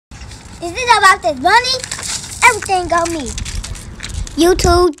Is this about this money? Everything on me.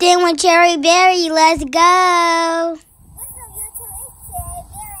 YouTube then with Cherry Berry. Let's go. What's up, YouTube? It's Cherry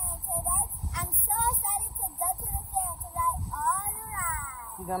Berry, and today I'm so excited to go to the fair to ride all the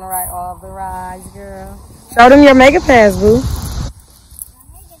rides. You're gonna ride all the rides, girl. Show them your Mega Pass, boo. My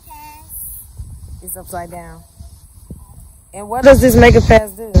Mega Pass. It's upside down. And what does this Mega Pass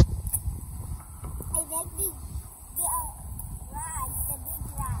do?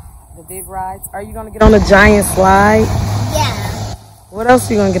 The big rides. Are you gonna get on a giant slide? Yeah. What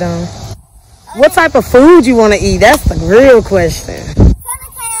else are you gonna get on? What type of food you wanna eat? That's the real question.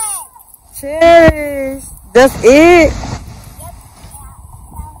 Cherish. That's it? Yep.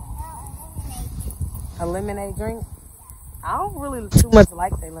 A lemonade drink? I don't really too much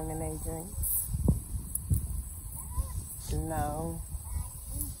like the lemonade drink. No.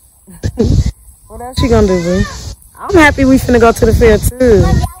 What else you gonna do, boo? I'm happy we finna go to the fair too.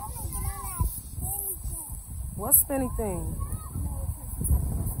 What spinny thing?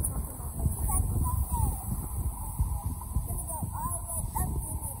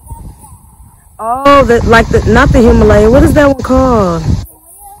 Oh, not the Himalaya. What is that one called?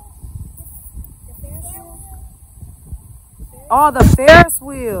 Oh, the Ferris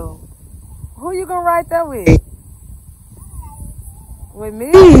wheel. Who you gonna ride that with? With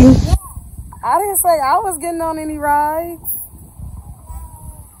me? I didn't say I was getting on any rides.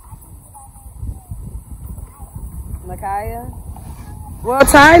 Micaiah? Well,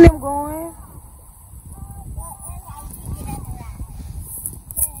 Ty and them going.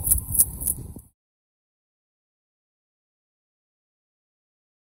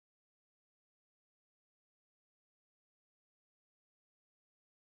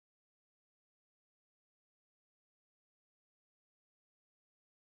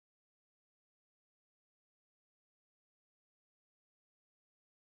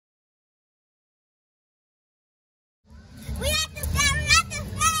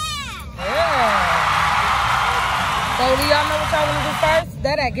 So do y'all know what y'all want to do first?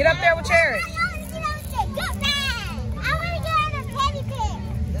 Dada, get up there with Cherish. I want to get on a teddy bear.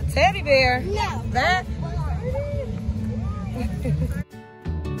 The teddy bear? No. That?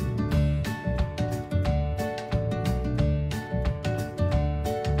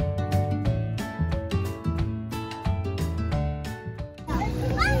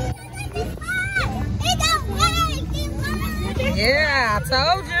 Yeah, I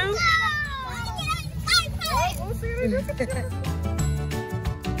told you.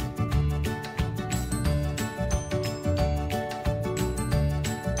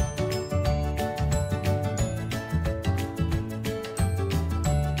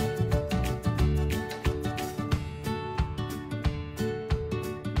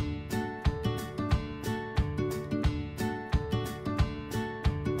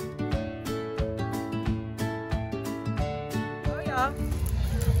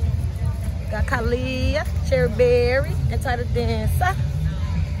 Got Kalia, Cherry Berry, and Title Dancer.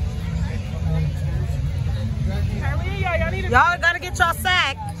 Y'all gotta get y'all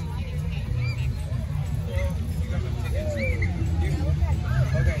sack.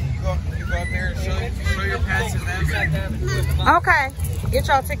 Okay, you go up there and show your pass to them. Okay, get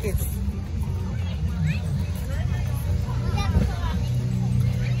y'all tickets.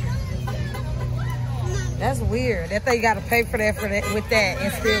 That's weird. That thing you gotta pay for that with that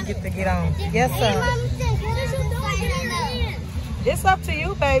and still get to get on. Yes, sir. It's up to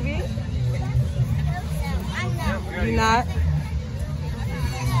you, baby. You not?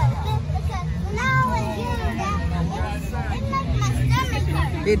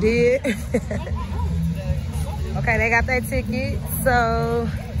 It did? Okay, they got their ticket, so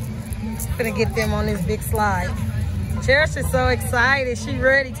I'm gonna get them on this big slide. Cherish is so excited. She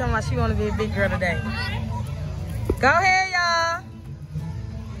ready, talking about she wanna be a big girl today. Go ahead, y'all.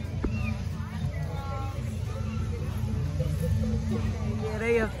 Yeah,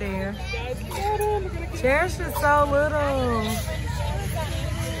 they up there. Cherish is so little.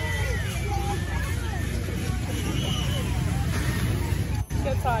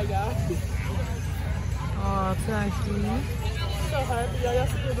 That's how y'all. Oh, thank you. So happy. Y'all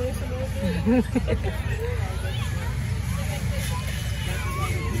see your dancing.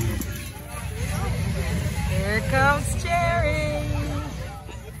 Here comes Cherry.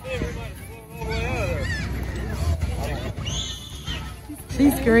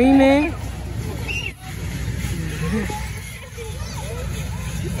 She's screaming.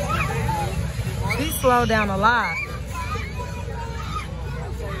 She slowed down a lot.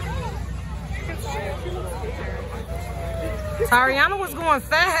 Tariana was going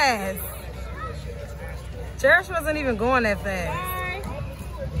fast. Cherish wasn't even going that fast.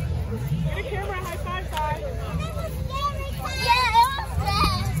 the camera high five side.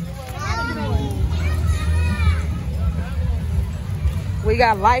 We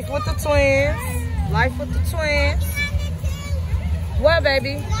got life with the twins. Life with the twins. What,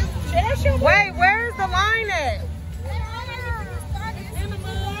 baby? Wait, where's the line at?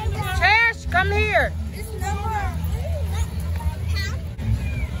 Cherish, come here.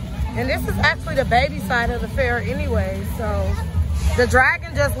 And this is actually the baby side of the fair anyway, so the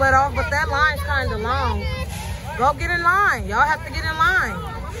dragon just let off, but that line's kind of long. Go get in line. Y'all have to get in line.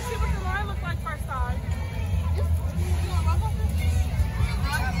 Let me see what the line looks like first side.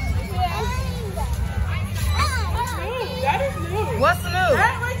 That is new. What's new?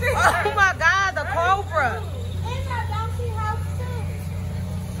 That right there. Oh my God, the cobra.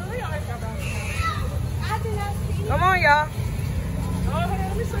 Come on, y'all. Oh, hold on,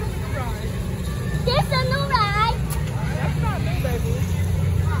 let me show you the ride. This a new ride. That's not new, baby.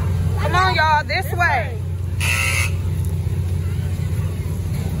 Come on, y'all, this way.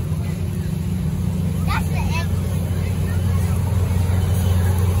 That's the egg.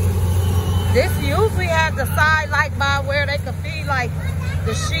 This usually has the side like by where they could feed like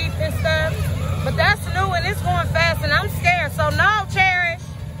the sheep and stuff. But that's new and it's going fast and I'm scared. So no, Cherish.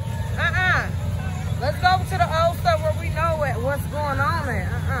 Let's go to the old stuff where we know what's going on there.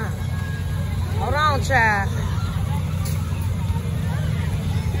 Hold on, child.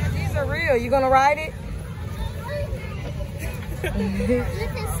 These are real. You gonna ride it? You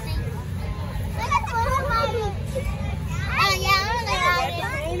can see. Oh yeah, I'm gonna ride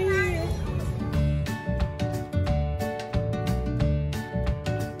it.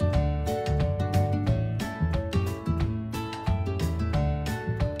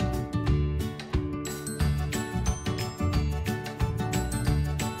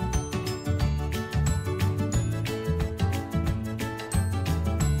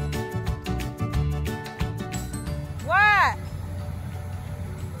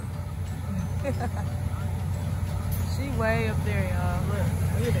 She way up there, y'all.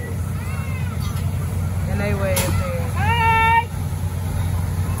 Look at this. And they way up there. Hi!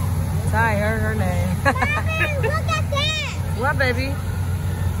 Ty heard her name. Look at that. What, baby?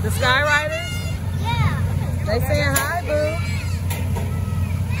 The Sky Riders? Yeah. They saying hi, boo.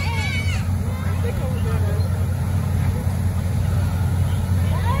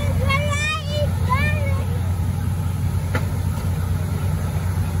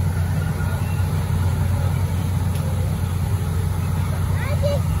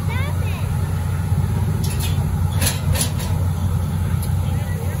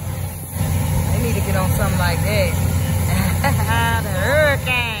 Something like that. The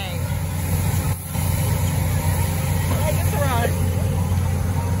hurricane.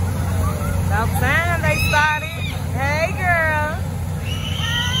 About time they started. Hey, girl.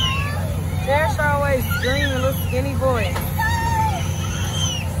 There's always screaming, little skinny voice.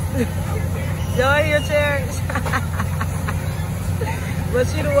 Y'all hear Cherish? But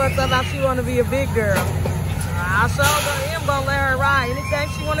she the one talking about she want to be a big girl. I sure am gonna let her ride. Anything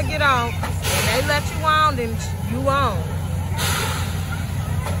she want to get on. They let you on, then you on.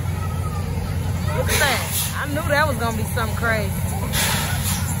 Look at that. I knew that was gonna be something crazy.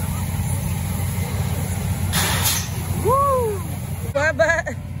 Woo! What,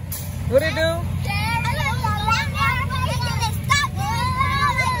 but? What it do?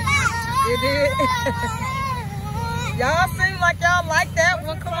 It did? Y'all seem like y'all like that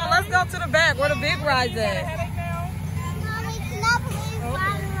one. Come on, let's go to the back where the big ride's at.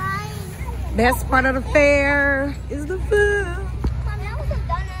 Best part of the fair is the food.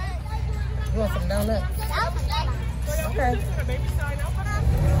 You want some donuts? Okay.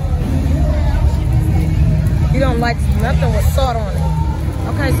 You don't like nothing with salt on it.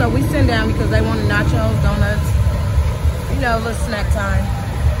 Okay, so we sit down because they wanted nachos, donuts. You know, little snack time.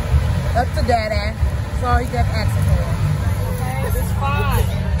 Up to Daddy. That's all you got access for. It's fine.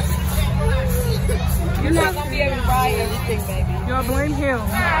 You're not going to be able to buy everything, baby. Y'all blame him.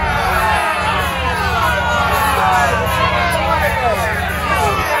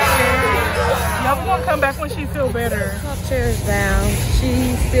 Now we're gonna come back when she feel better. Talk Cherish down.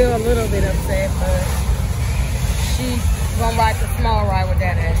 She's still a little bit upset, but she's gonna ride the small ride with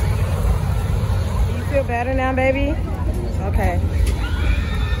Daddy. Do you feel better now, baby? Okay.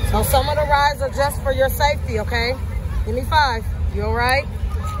 So some of the rides are just for your safety, okay? Give me 5. You all right?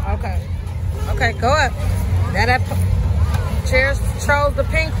 Okay. Okay, go up. That Cherish chose the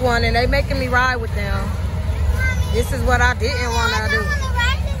pink one, and they making me ride with them. This is what I didn't want to do.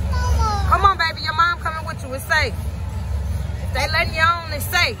 Come on, baby. Your mom coming with you. It's safe. If they letting you on, it's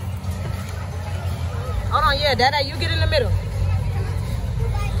safe. Hold on. Yeah, Daddy, you get in the middle.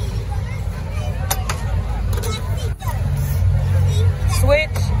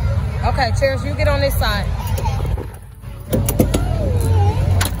 Okay, Cherish, you get on this side.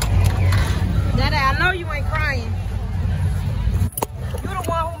 Dada, I know you ain't crying. You're the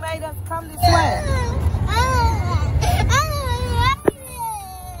one who made us come this way.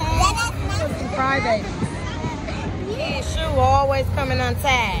 Just some crybaby. His shoe always coming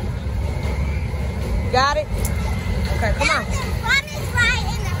untied. Got it? Okay, come on.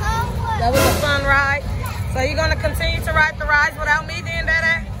 That was a fun ride. So you're gonna continue to ride the rides without me then,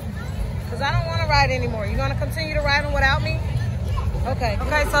 Dada? Because I don't want to ride anymore. You're gonna continue to ride them without me? Okay.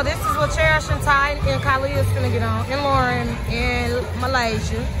 Okay, so this is what Cherish and Ty and Kylie is gonna get on. And Lauren in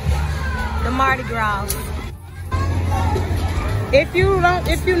Malaysia. The Mardi Gras. If you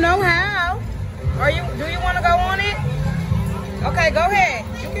know how, do you wanna go on it? Okay, go ahead.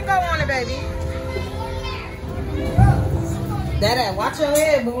 You can go on it, baby. Dada, watch your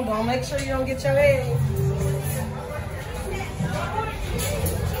head, boo. Don't make sure you don't get your head.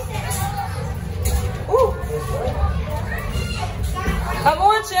 Ooh. Come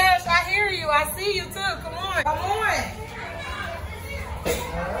on, Cherish. I hear you. I see you too. Come on. Come on.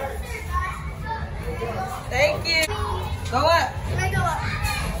 Thank you. Go up.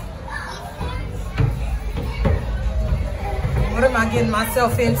 What am I getting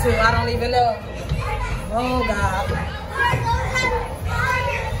myself into? I don't even know. Oh, God.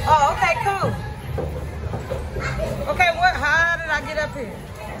 Oh, okay, cool. Okay, how did I get up here?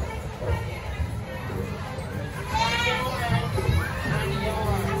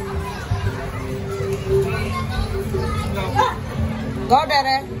 Go,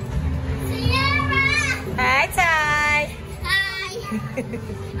 Dada. Hi, Ty. Hi.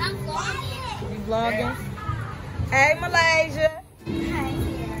 I'm vlogging. You vlogging? Hey, Malaysia.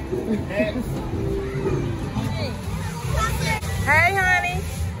 Hey, honey.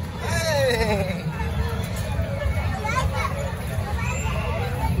 Hey.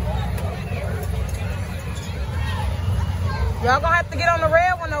 Y'all gonna have to get on the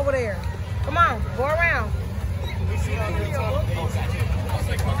red one over there. Come on, go around.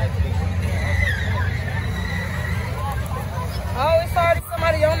 Oh, it's already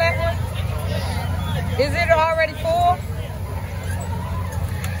somebody on that one? Is it already full?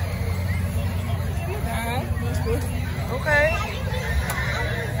 Okay.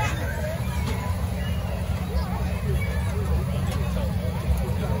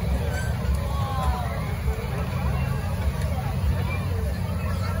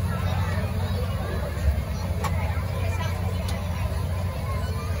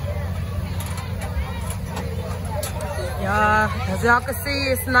 As y'all can see,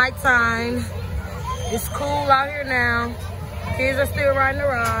 it's nighttime. It's cool out here now. Kids are still riding the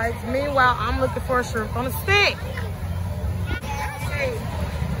rides. Meanwhile, I'm looking for a shrimp on a stick.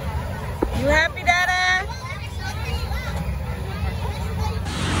 You happy, Dada?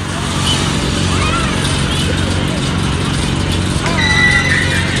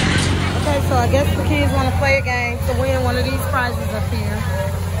 Okay, so I guess the kids want to play a game to win one of these prizes up here.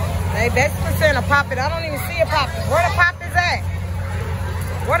 They basically saying a pop it. I don't even see a pop it. Where the pop is at?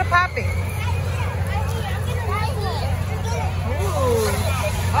 Where the pop it? Ooh.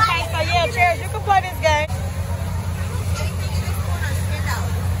 Okay, so yeah, Cherish, you can play this game.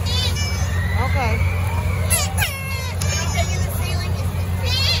 Okay.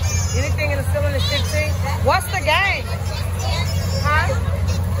 Anything in the ceiling is 15? What's the game? Huh?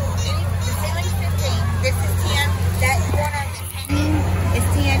 The ceiling's 15. This is 10. That corner is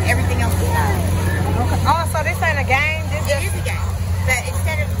 10. Everything else is 9. Okay. Oh, so this ain't a game? This It is a game. But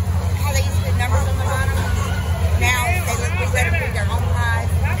instead of how they used to put numbers on the bottom, now they let them put their own pies,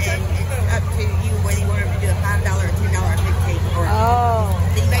 and it's up to you whether you want them to do a $5, or $10, or $15, or Oh.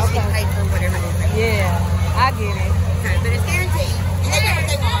 so you basically pay for whatever it is. Yeah, I get it. So, but it's guaranteed. And they know what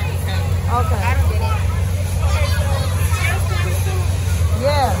they want. So Okay. I don't get it.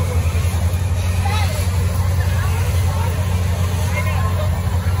 Yeah.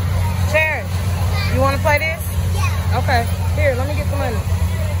 Cherish, you want to play this? Yeah. Okay. Here, let me get the money.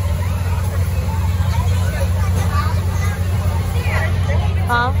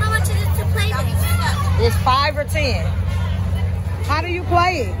 Huh? How much is it to play this? It's 5 or 10. How do you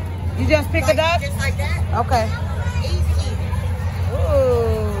play it? You just pick it up? Just like that? Okay. Easy.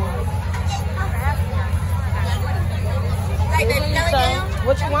 Ooh. Like the belly down?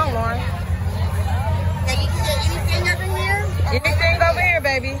 What you want, Lauren? That you can get anything over here? Anything over here,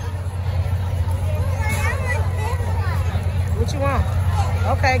 baby. What you want?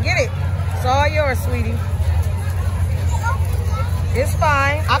 Okay, get it. It's all yours, sweetie. It's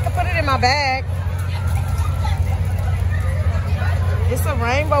fine. I can put it in my bag. It's a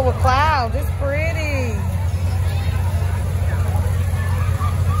rainbow with clouds. It's pretty.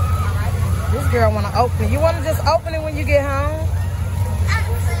 This girl want to open it. You want to just open it when you get home?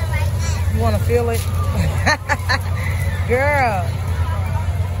 You want to feel it? Girl.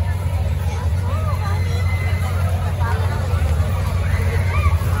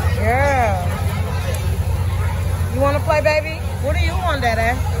 Girl. You want to play, baby? What do you want,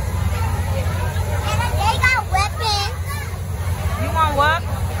 Dada? They got weapons. You want what?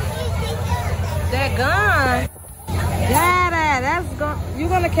 That gun. Dada, that's you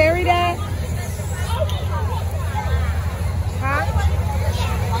gonna carry that? Huh?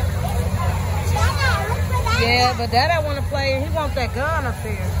 Yeah, but Dada wanna play and he wants that gun up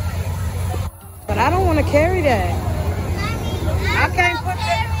there. But I don't wanna carry that. I can't put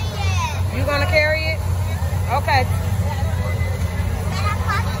that. You gonna carry it? Okay.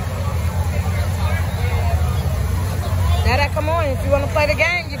 Dada, come on. If you want to play the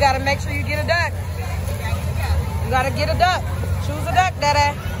game, you got to make sure you get a duck. You got to get a duck. Choose a duck,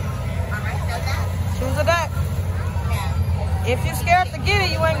 Dada. Choose a duck. If you're scared to get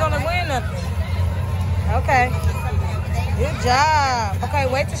it, you ain't going to win nothing. Okay. Good job. Okay,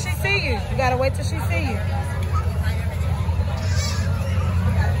 wait till she see you. You got to wait till she see you.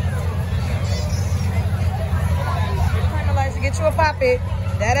 Get you a poppet.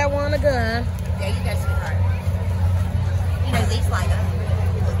 Dada won a gun. Yeah, you got some card. You know, these light up.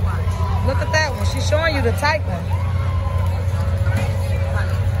 Look at that one. She's showing you the tight one.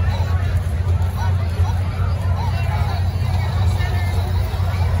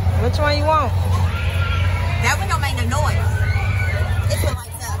 Which one you want? That one don't make no noise. This one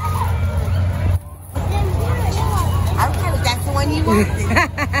lights up. Okay, that's the one you want. You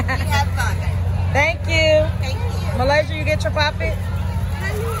have fun. Thank you. Thank you. Malaysia, you get your poppet?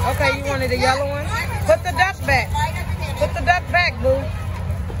 Okay, you wanted the yellow one? Put the duck back. Put the duck back, boo.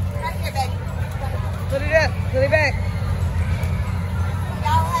 Right here, baby. Put it up. Put it back.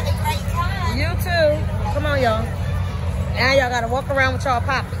 Y'all have a great time. You too. Come on, y'all. Now y'all gotta walk around with y'all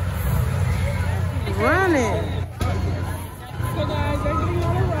poppet. Running. So guys, they're getting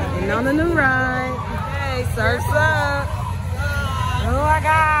on a ride. And on a new ride. Hey, surf's up. Oh my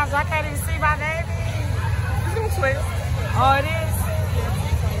gosh, I can't even see my baby. It's gonna twist. Oh, it is?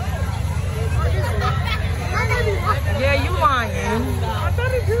 Yeah, you lying. I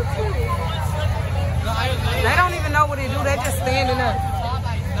thought it did too. They don't even know what they do. They just standing up.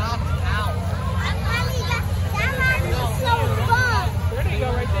 There they go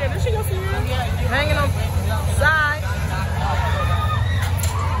right there. There she goes for you. Hanging on the side.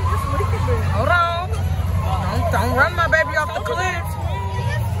 Hold on. Don't run my baby off the cliff.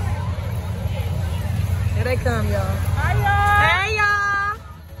 Here they come, y'all. Hi, y'all. Hey, y'all.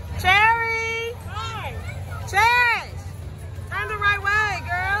 Cherry. Hi. Cherry. Turn the right way,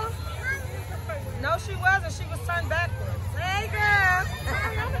 girl. No, she wasn't. She was turned backwards. Hey, girl.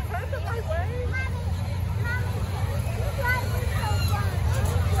 Hi, I'm gonna turn the right way.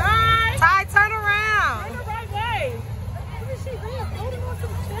 Hi. Ty, turn around. Turn the right way. What is she doing? Holding on to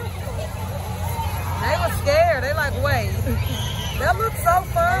the chair. They were scared. They like, wait. That looks so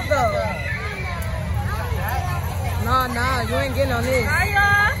fun, though. Nah, you ain't getting on this. Hi,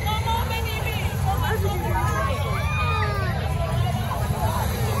 y'all.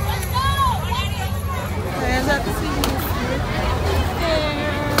 Hands up to see you.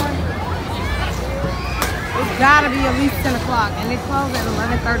 It's gotta be at least 10 o'clock, and they close at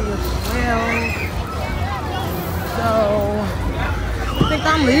 11:30 as well. So, I think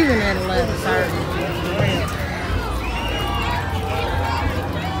I'm leaving at 11:30.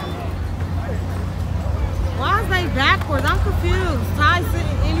 Why is they backwards? I'm confused. Ty's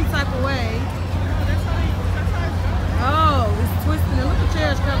sitting any type of way. Oh, it's twisting. And look at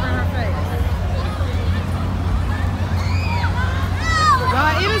Cherish covering her face.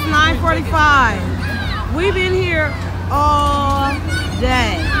 Y'all, it is 9:45. We've been here all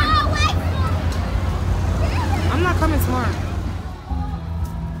day. I'm not coming tomorrow.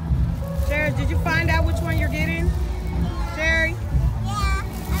 Cherish, did you find out which one you're getting? Sherry?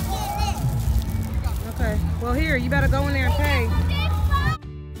 Okay. Well, here, you better go in there and pay.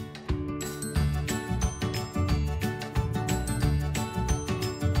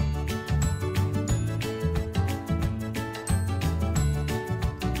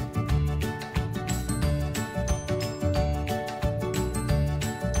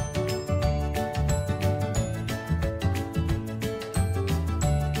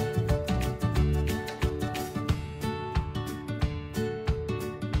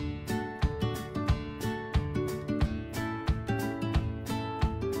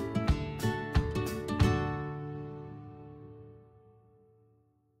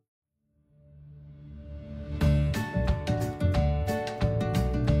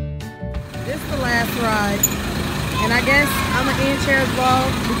 is the last ride. And I guess I'm going to end Cherry's vlog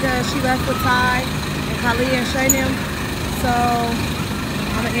because she left with Ty and Kali and Shaynim. So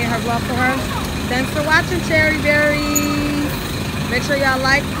I'm going to end her vlog for her. Thanks for watching, Cherry Berries. Make sure y'all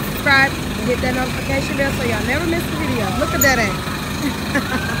like, subscribe, and hit that notification bell so y'all never miss the video. Look at that ass.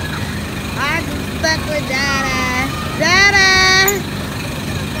 I just stuck with Dada. Dada!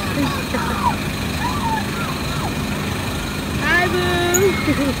 Hi,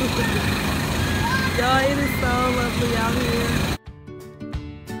 boo! Y'all, it is so lovely out here.